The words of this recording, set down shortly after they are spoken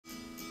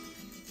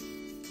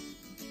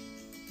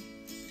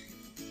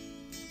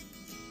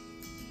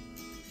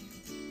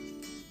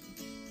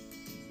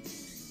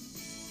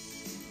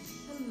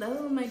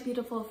Hello, my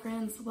beautiful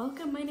friends.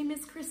 Welcome. My name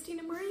is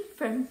Christina Marie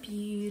from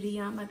Beauty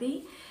on My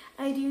Bee.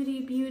 I do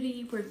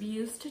beauty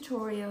reviews,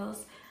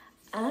 tutorials,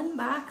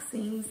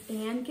 unboxings,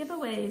 and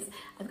giveaways.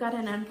 I've got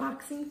an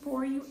unboxing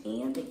for you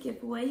and a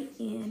giveaway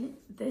in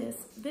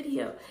this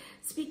video.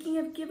 Speaking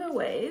of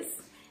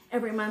giveaways,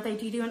 every month I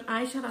do an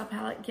eyeshadow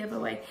palette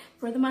giveaway.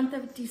 For the month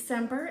of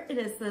December, it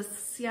is the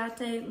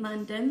Ciate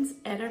London's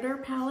Editor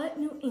Palette,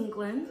 New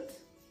England.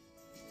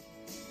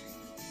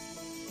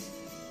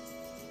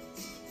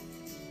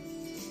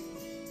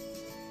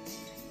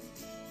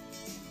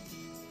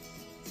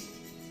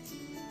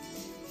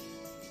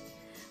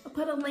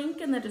 I'll put a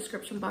link in the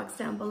description box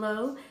down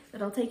below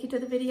that'll take you to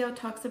the video. It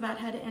talks about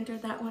how to enter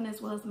that one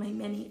as well as my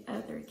many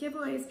other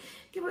giveaways.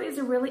 Giveaways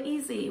are really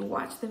easy.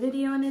 Watch the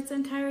video in its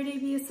entirety,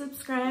 be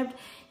subscribed,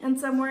 and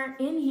somewhere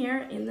in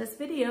here in this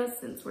video,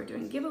 since we're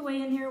doing giveaway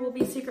in here, will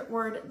be a secret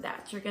word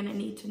that you're gonna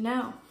need to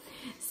know.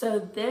 So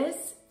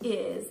this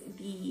is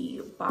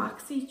the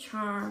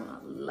Boxycharm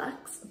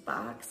Luxe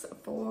box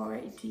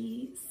for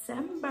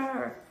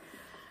December.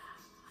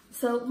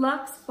 So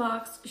Luxe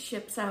box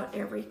ships out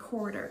every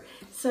quarter.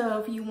 So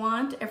if you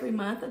want every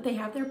month, they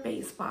have their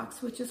base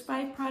box, which is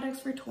 5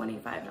 products for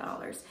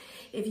 $25.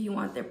 If you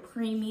want their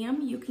premium,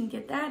 you can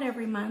get that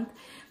every month,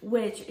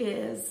 which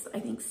is,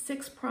 I think,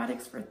 6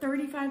 products for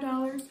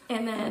 $35.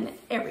 And then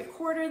every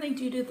quarter, they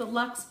do the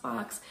Luxe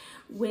box,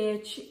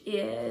 which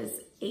is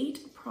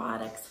 8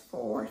 products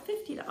for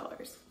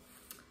 $50.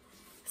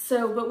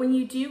 So, but when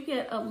you do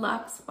get a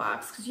Luxe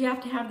box, because you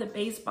have to have the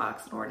base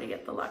box in order to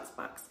get the Luxe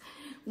box,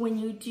 when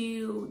you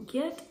do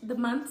get the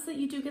months that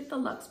you do get the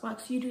Luxe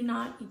box, you do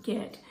not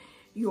get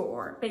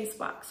your base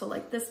box. So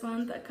like this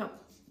month,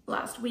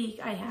 last week,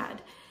 I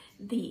had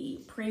the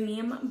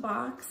premium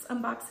box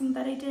unboxing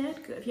that I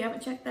did. If you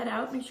haven't checked that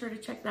out, make sure to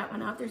check that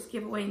one out. There's a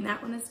giveaway in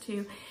that one as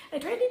too. I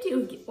tried to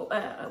do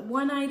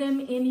one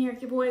item in here,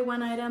 giveaway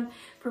one item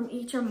from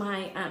each of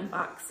my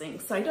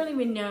unboxings. So I don't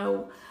even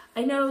know,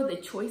 I know the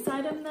choice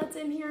item that's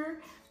in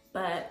here,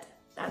 but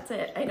that's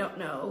it. I don't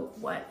know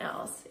what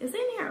else is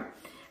in here.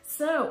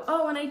 So,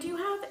 oh, and I do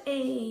have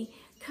a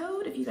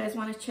code if you guys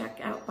want to check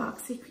out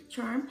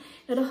Boxycharm.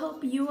 It'll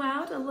help you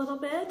out a little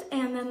bit,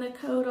 and then the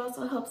code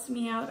also helps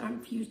me out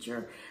on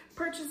future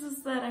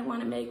purchases that I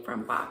want to make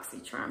from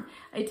Boxycharm.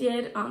 I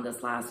did on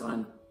this last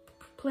one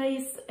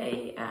place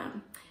a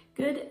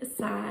good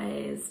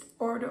sized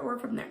order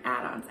from their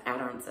add-ons.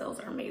 Add-on sales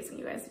are amazing,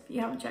 you guys. If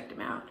you haven't checked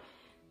them out,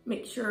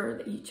 make sure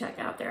that you check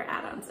out their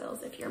add-on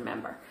sales if you're a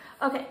member.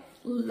 Okay,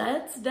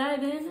 let's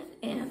dive in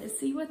and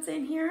see what's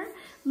in here.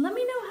 Let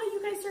me know how you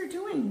guys are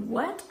doing.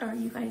 What are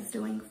you guys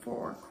doing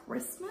for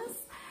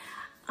Christmas?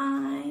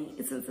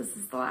 Since this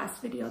is the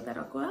last video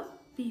that'll go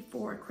up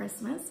before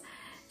Christmas,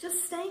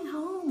 just staying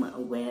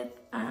home with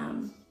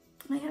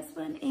my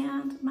husband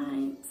and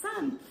my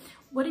son.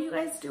 What are you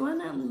guys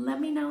doing? And let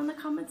me know in the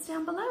comments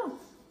down below.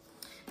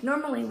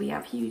 Normally we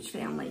have huge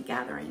family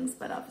gatherings,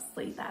 but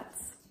obviously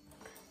that's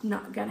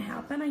not gonna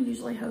happen. I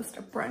usually host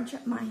a brunch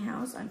at my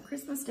house on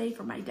Christmas Day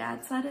for my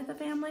dad's side of the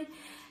family,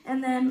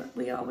 and then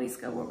we always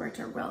go over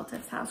to a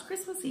relative's house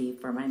Christmas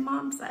Eve for my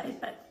mom's side,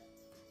 but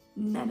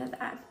none of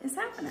that is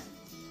happening.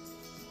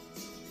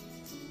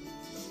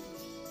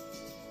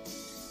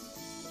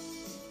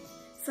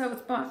 So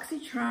it's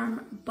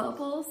Boxycharm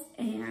Bubbles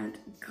and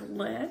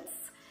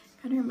Glitz.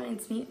 Kind of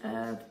reminds me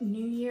of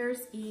New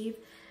Year's Eve.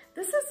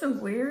 This is a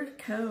weird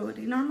code.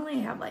 You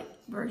normally have like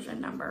version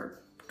number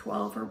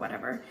 12 or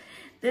whatever.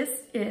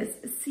 This is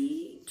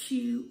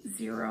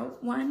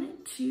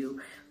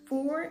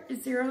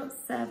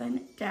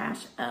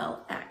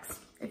C2012407-LX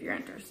if you're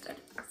interested.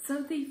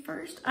 So the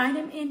first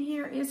item in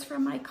here is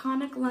from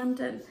Iconic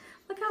London.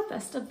 Look how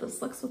festive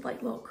this looks with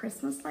like little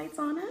Christmas lights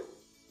on it.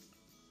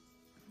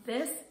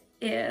 This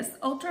is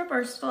Ultra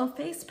Versatile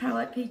Face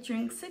Palette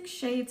featuring 6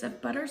 shades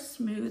of butter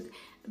smooth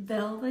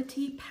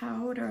velvety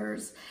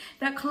powders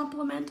that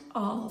complement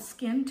all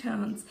skin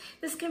tones.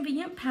 This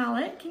convenient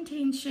palette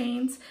contains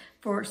shades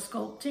for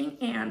sculpting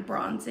and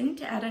bronzing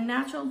to add a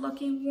natural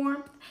looking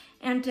warmth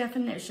and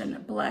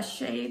definition. Blush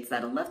shades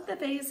that'll lift the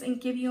face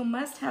and give you a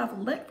must-have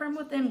lit from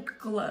within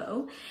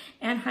glow,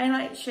 and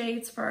highlight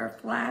shades for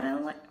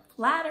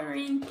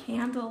flattering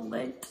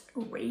candlelit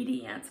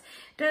radiance.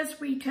 Does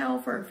retail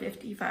for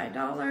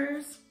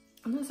 $55.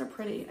 And those are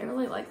pretty. I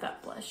really like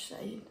that blush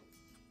shade.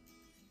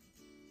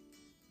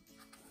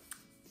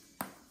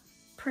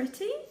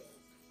 Pretty.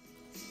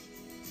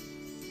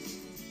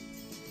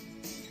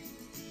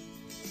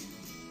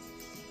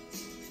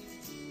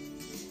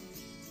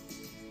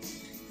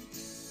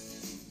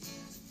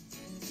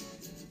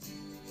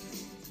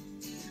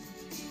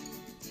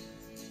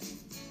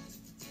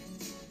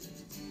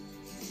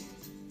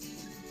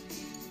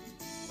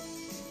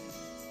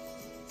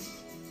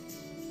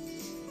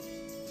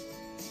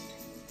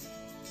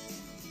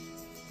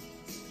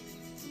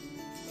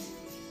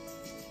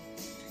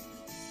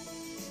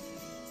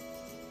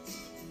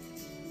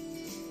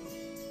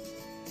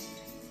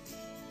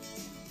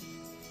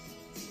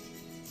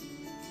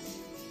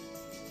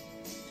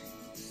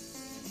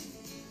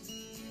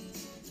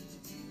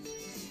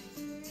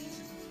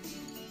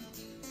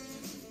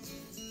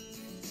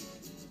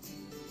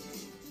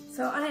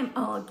 So I am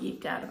all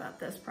geeked out about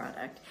this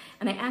product.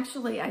 And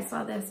I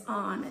saw this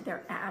on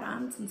their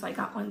add-ons, and so I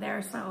got one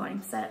there, so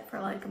I'm set for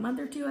like a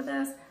month or two of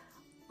this.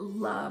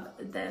 Love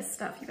this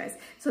stuff, you guys.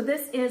 So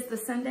this is the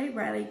Sunday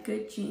Riley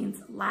Good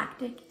Genes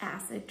Lactic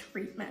Acid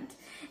Treatment.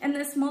 And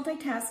this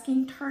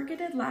multitasking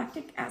targeted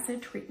lactic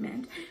acid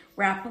treatment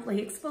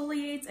rapidly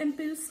exfoliates and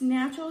boosts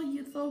natural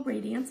youthful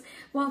radiance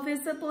while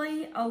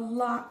visibly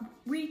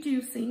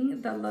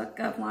reducing the look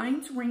of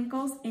lines,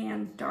 wrinkles,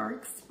 and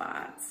dark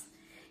spots.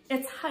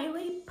 Its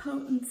highly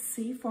potent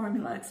C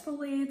formula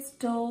exfoliates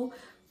dull,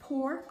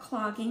 pore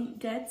clogging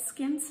dead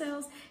skin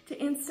cells to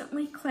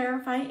instantly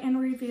clarify and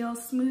reveal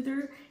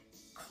smoother,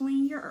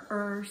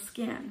 clearer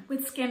skin.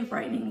 With skin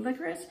brightening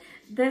licorice,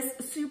 this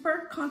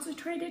super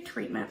concentrated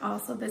treatment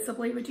also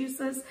visibly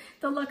reduces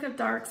the look of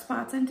dark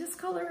spots and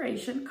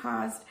discoloration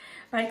caused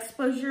by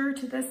exposure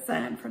to the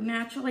sun. For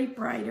naturally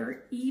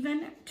brighter,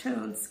 even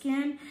toned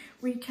skin,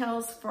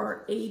 retails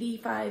for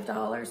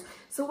 $85.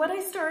 So what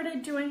I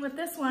started doing with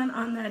this one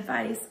on the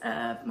advice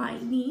of my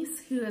niece,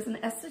 who is an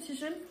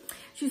esthetician,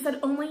 she said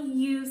only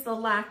use the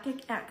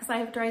lactic, because I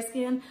have dry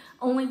skin,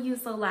 only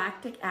use the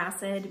lactic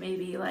acid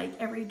maybe like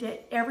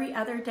every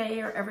other day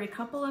or every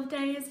couple of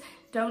days.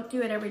 Don't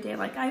do it every day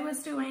like I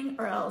was doing,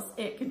 or else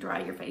it can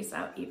dry your face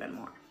out even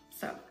more.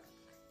 So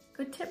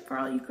good tip for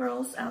all you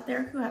girls out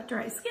there who have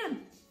dry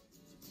skin.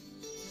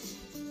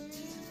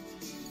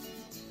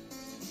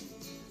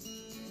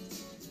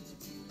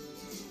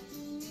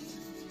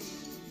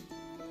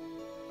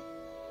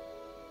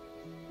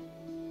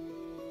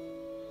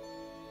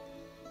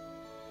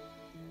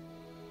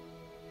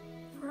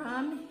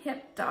 From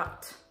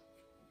HipDot.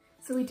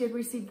 So we did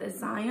receive the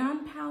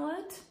Zion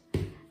palette a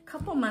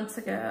couple months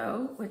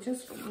ago, which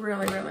is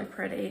really, really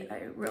pretty.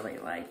 I really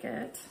like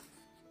it.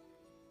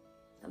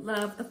 I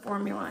love the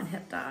formula on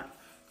HipDot.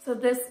 So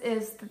this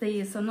is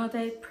the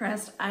Cenote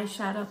Pressed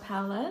Eyeshadow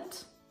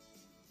Palette.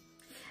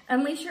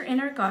 Unleash your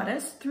inner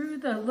goddess through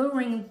the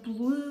luring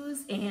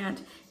blues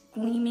and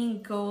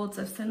gleaming golds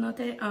of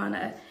Cenote on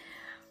a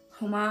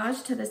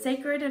homage to the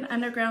sacred and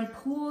underground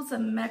pools of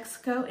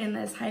Mexico in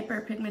this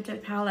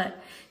hyperpigmented palette.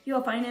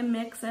 You'll find a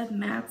mix of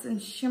mattes and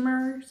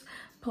shimmers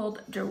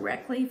pulled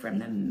directly from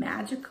the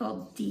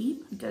magical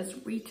deep. It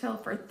does retail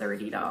for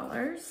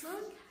 $30.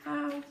 Look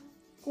how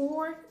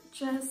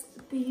gorgeous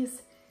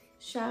these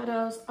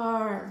shadows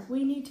are.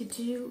 We need to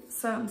do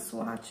some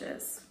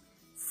swatches.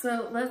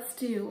 So let's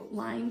do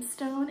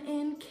Limestone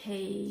and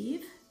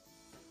Cave.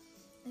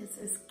 This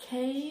is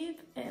Cave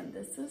and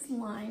this is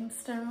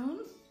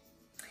Limestone.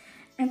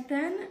 And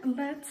then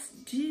let's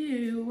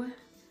do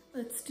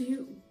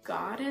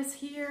Goddess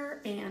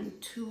here and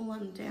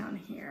Tulum down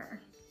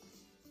here.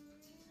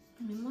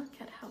 I mean, look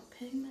at how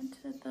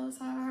pigmented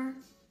those are.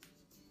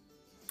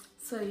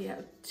 So you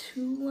have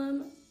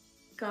Tulum,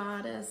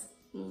 Goddess,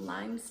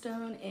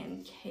 Limestone,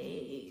 and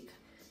Cave.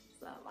 It's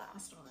that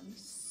last one.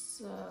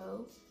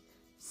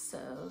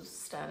 So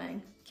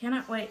stunning.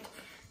 Cannot wait.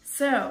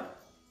 So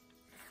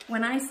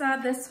when I saw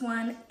this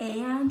one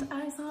and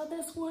I saw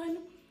this one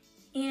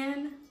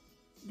in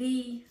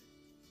the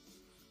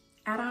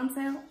add-on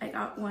sale, I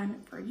got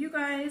one for you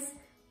guys.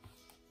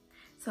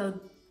 So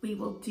we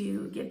will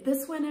give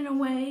this one in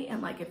away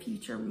in like a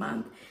future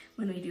month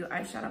when we do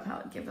eyeshadow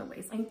palette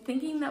giveaways. I'm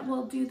thinking that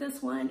we'll do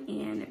this one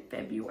in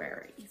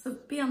February. So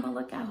be on the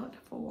lookout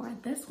for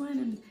this one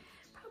and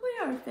probably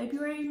our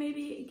February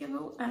maybe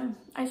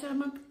eyeshadow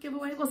month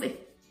giveaway. We'll see.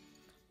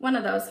 One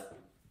of those.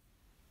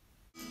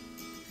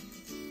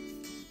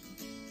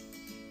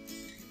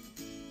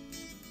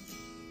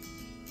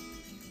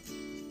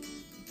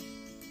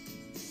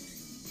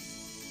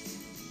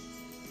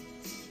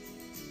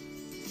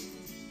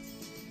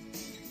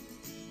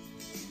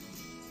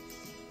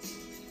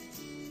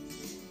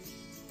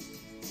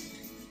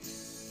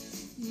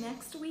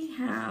 Next we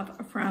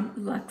have from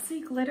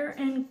LUXE Glitter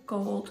and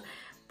Gold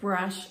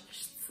Brush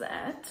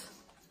Set.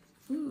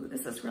 Ooh,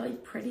 this is really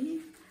pretty.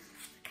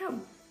 Look how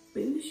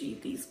bougie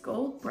these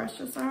gold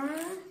brushes are.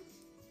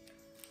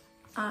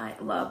 I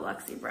love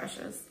LUXE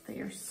brushes. They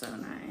are so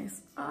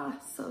nice. Oh,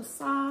 so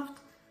soft.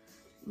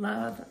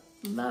 Love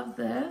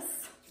this.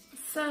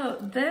 So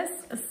this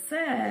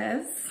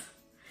says,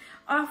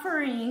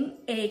 offering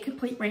a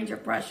complete range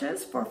of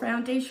brushes for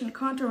foundation,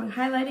 contouring,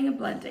 highlighting, and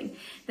blending.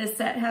 This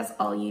set has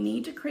all you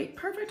need to create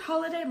perfect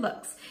holiday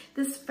looks.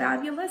 This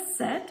fabulous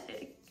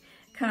set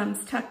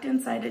comes tucked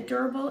inside a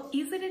durable,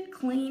 easy to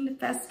clean,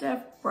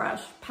 festive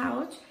brush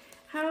pouch.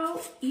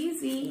 How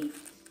easy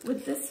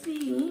would this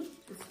be?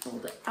 Just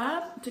fold it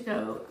up to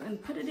go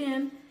and put it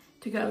in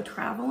to go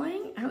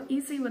traveling. How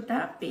easy would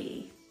that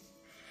be?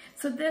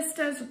 So this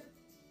does,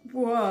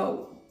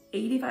 whoa,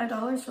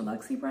 $85 for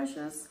LUXE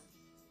brushes?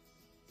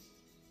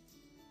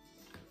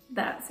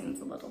 That seems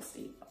a little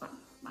steep on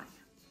my.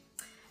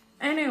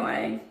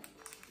 Anyway,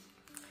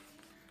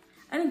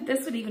 I think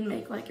this would even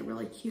make like a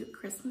really cute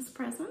Christmas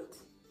present.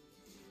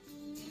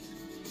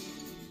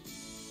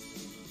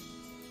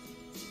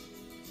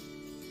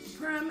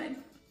 From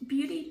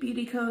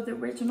Beauty Co, the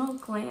original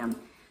Glam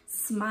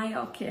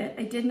Smile Kit.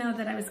 I did know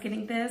that I was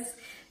getting this.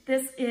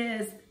 This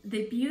is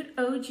the Butte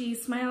OG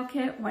Smile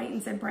Kit,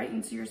 whitens and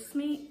brightens your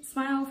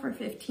smile for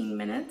 15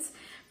 minutes.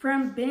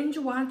 From binge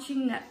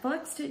watching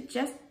Netflix to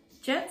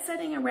jet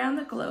setting around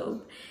the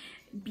globe,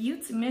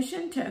 Butte's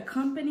mission to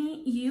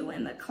accompany you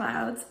in the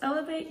clouds,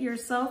 elevate your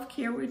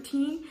self-care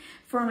routine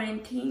for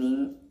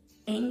maintaining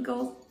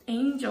angel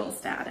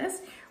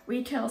status.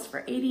 Retails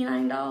for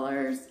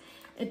 $89.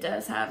 It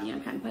does have, you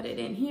know, kind of put it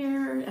in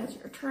here as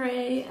your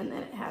tray, and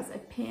then it has a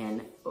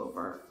pin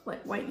over,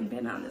 like whitening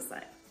pin on this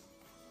side.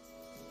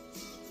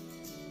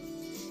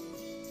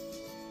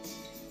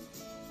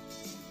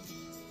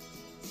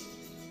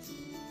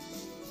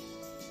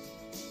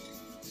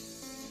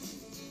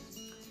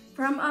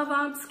 From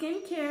Avant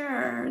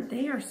Skincare,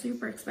 they are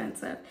super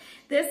expensive.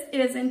 This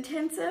is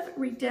Intensive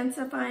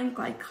Redensifying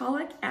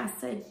Glycolic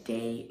Acid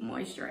Day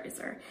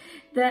Moisturizer.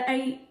 The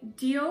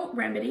ideal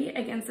remedy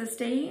against this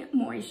day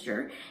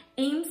moisture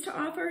aims to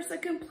offer us a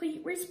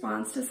complete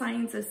response to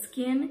signs of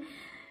skin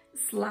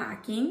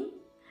slacking.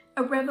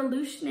 A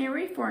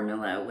revolutionary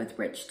formula with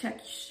rich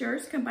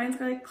textures combines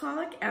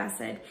glycolic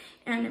acid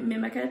and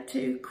mimica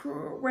to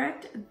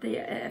correct the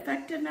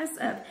effectiveness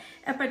of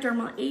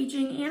epidermal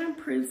aging and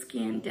improve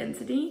skin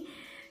density,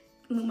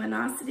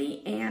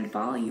 luminosity, and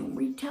volume.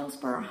 Retails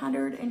for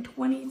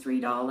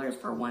 $123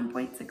 for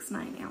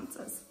 1.69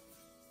 ounces.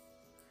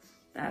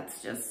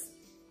 That's just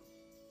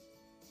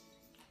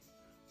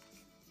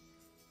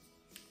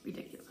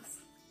ridiculous.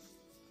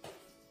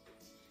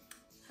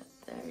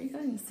 There you go,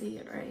 you can see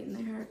it right in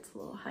there. It's a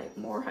little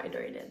more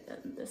hydrated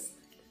than this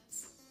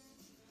is.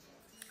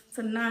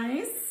 So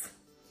nice.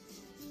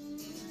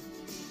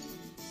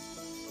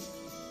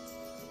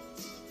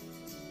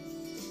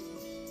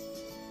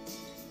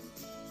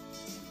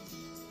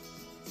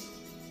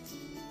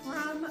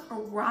 From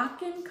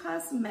Rockin'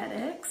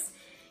 Cosmetics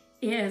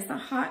is the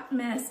Hot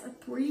Mess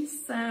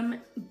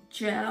Threesome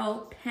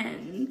Gel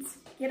Pens.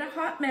 Get a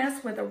hot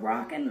mess with a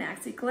Rockin'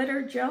 Maxi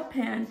Glitter Gel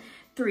Pen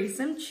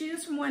Threesome.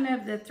 Choose from one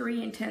of the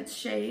 3 intense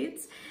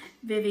shades: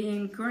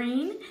 Vivian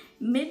Green,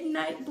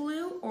 Midnight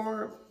Blue,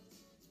 or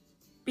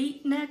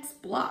Beatniks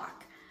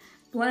Block.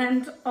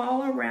 Blend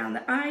all around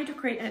the eye to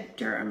create a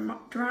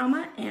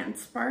drama and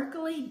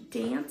sparkly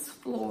dance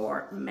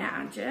floor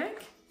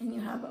magic. And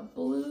you have a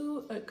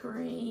blue, a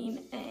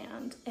green,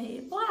 and a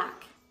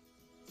black.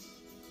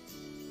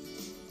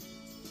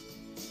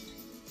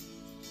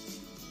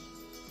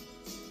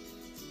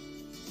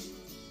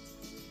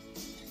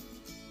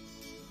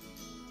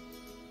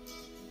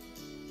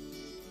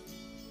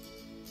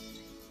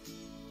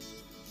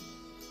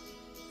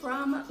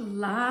 From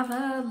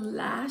Lava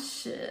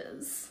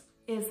Lashes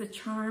is the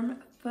Charm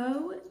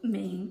Faux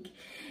Mink.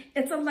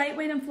 It's a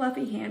lightweight and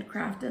fluffy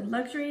handcrafted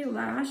luxury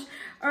lash.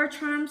 Our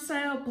charm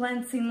style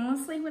blends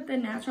seamlessly with the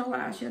natural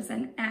lashes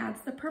and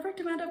adds the perfect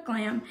amount of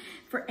glam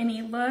for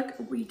any look.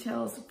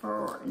 Retails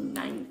for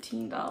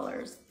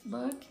 $19.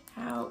 Look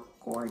how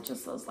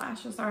gorgeous those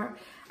lashes are.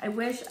 I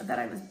wish that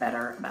I was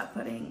better about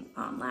putting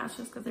on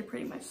lashes because they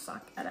pretty much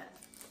suck at it.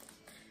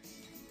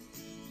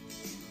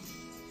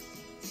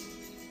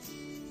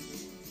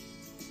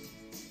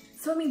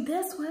 So, I mean,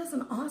 this was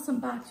an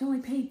awesome box. You only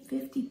paid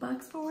 50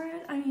 bucks for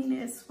it. I mean,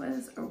 this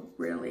was a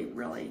really,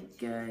 really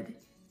good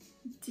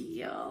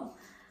deal.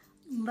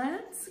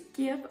 Let's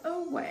give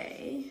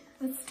away,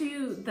 let's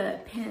do the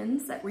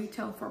pins that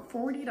retail for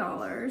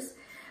 $40.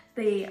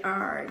 They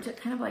are just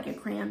kind of like a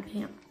crayon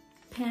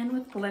pen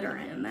with glitter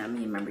in them.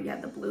 You remember you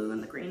had the blue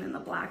and the green and the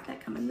black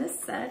that come in this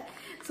set.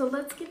 So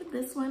let's give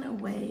this one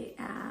away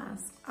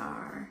as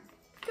our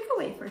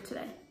giveaway for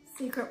today.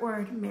 Secret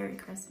word, Merry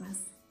Christmas.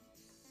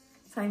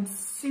 So I'm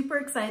super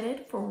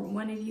excited for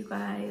one of you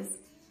guys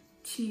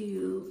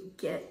to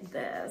get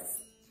this.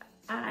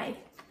 I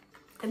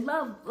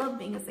love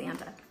being a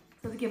Santa.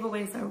 So the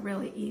giveaways are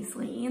really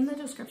easily in the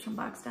description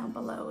box down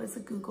below is a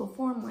Google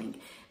form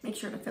link. Make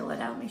sure to fill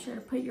it out. Make sure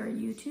to put your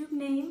YouTube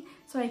name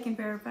so I can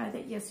verify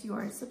that yes, you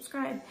are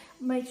subscribed.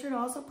 Make sure to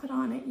also put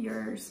on it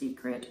your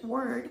secret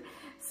word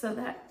so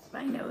that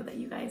I know that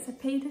you guys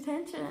have paid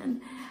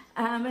attention.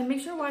 And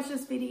make sure to watch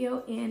this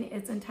video in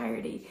its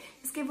entirety.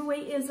 This giveaway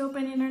is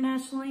open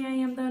internationally. I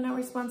am, though, not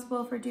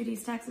responsible for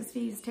duties, taxes,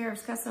 fees,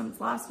 tariffs, customs,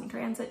 lost in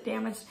transit,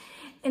 damaged,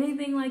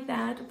 anything like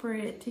that for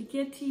it to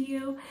get to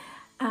you.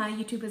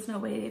 YouTube is no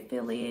way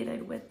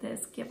affiliated with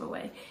this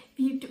giveaway. If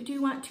you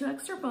do want 2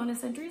 extra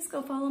bonus entries,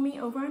 go follow me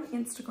over on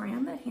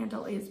Instagram. That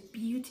handle is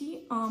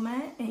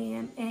BeautyAlma,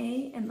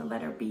 AMA, and the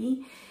letter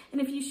B. And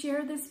if you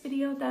share this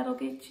video, that'll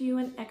get you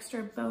an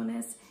extra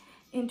bonus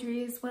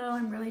entry as well.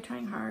 I'm really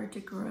trying hard to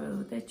grow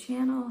the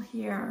channel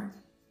here.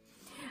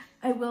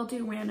 I will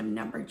do random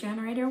number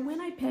generator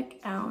when I pick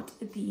out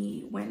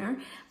the winner.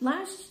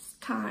 Last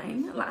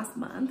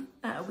month,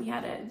 we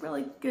had a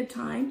really good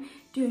time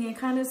doing a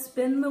kind of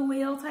spin the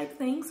wheel type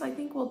thing. So I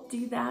think we'll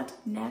do that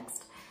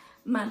next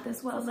month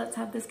as well. Let's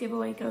have this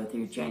giveaway go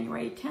through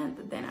January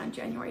 10th. Then on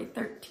January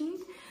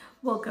 13th,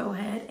 we'll go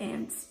ahead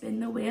and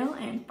spin the wheel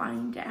and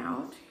find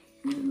out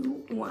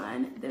who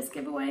won this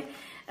giveaway,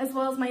 as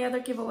well as my other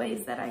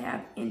giveaways that I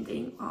have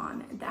ending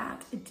on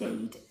that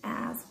date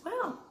as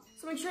well.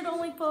 So make sure to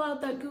only fill out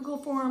that Google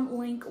form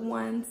link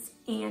once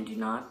and do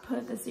not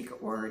put the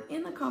secret word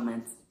in the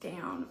comments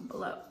down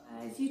below.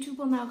 Guys, YouTube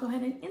will now go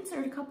ahead and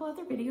insert a couple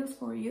other videos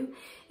for you.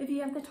 If you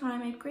have the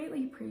time, I'd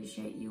greatly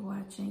appreciate you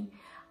watching.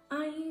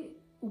 I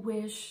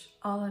wish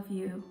all of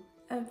you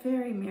a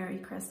very Merry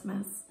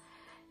Christmas.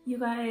 You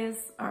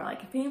guys are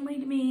like a family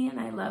to me and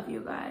I love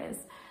you guys.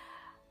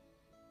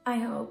 I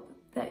hope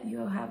that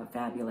you'll have a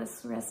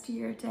fabulous rest of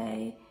your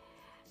day.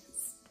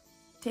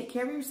 Take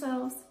care of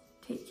yourselves,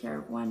 take care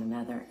of one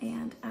another,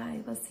 and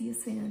I will see you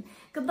soon.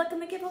 Good luck in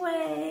the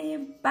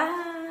giveaway.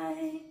 Bye.